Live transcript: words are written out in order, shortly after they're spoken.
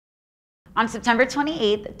On September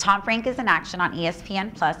 28th, Top Rank is in action on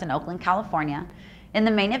ESPN Plus in Oakland, California. In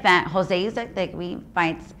the main event, Jose Uzcategui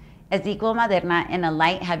fights Ezequiel Maderna in a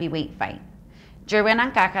light heavyweight fight. Jerwin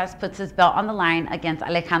Ancajas puts his belt on the line against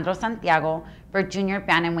Alejandro Santiago for a junior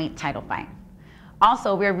bantamweight title fight.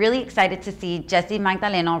 Also, we're really excited to see Jesse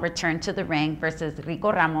Magdaleno return to the ring versus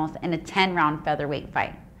Rico Ramos in a 10-round featherweight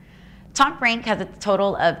fight. Top Rank has a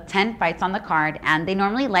total of 10 fights on the card, and they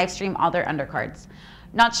normally live stream all their undercards.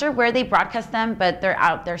 Not sure where they broadcast them, but they're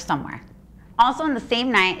out there somewhere. Also on the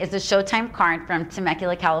same night is a Showtime card from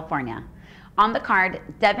Temecula, California. On the card,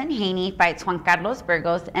 Devin Haney fights Juan Carlos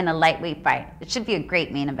Burgos in a lightweight fight. It should be a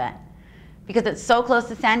great main event. Because it's so close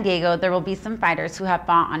to San Diego, there will be some fighters who have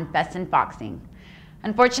fought on Best in Boxing.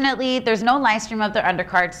 Unfortunately, there's no live stream of their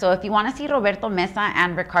undercard, so if you want to see Roberto Mesa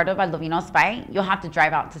and Ricardo Valdovino's fight, you'll have to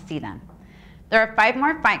drive out to see them. There are 5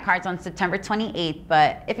 more fight cards on September 28th,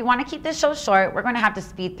 but if you want to keep this show short, we're going to have to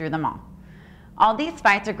speed through them all. All these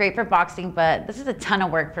fights are great for boxing, but this is a ton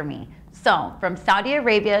of work for me. So, from Saudi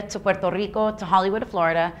Arabia to Puerto Rico to Hollywood,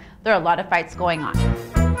 Florida, there are a lot of fights going on.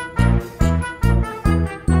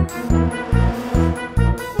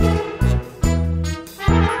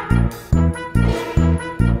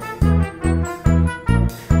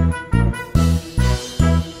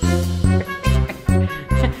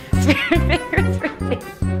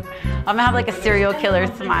 I'm gonna have like a serial killer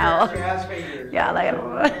smile. Yeah, like.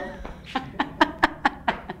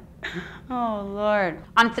 Oh, Lord.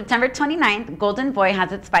 On September 29th, Golden Boy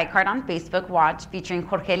has its fight card on Facebook Watch featuring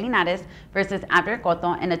Jorge Linares versus Abner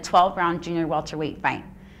Cotto in a 12-round junior welterweight fight.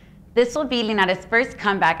 This will be Linares' first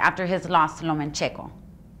comeback after his loss to Lomachenko.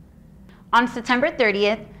 On September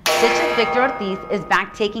 30th, Ditch's Victor Ortiz is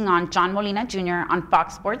back taking on John Molina Jr. on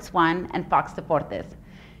Fox Sports 1 and Fox Deportes.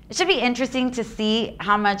 It should be interesting to see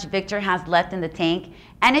how much Victor has left in the tank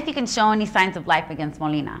and if he can show any signs of life against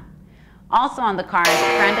Molina. Also on the card,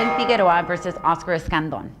 Brandon Figueroa versus Oscar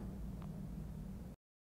Escandon.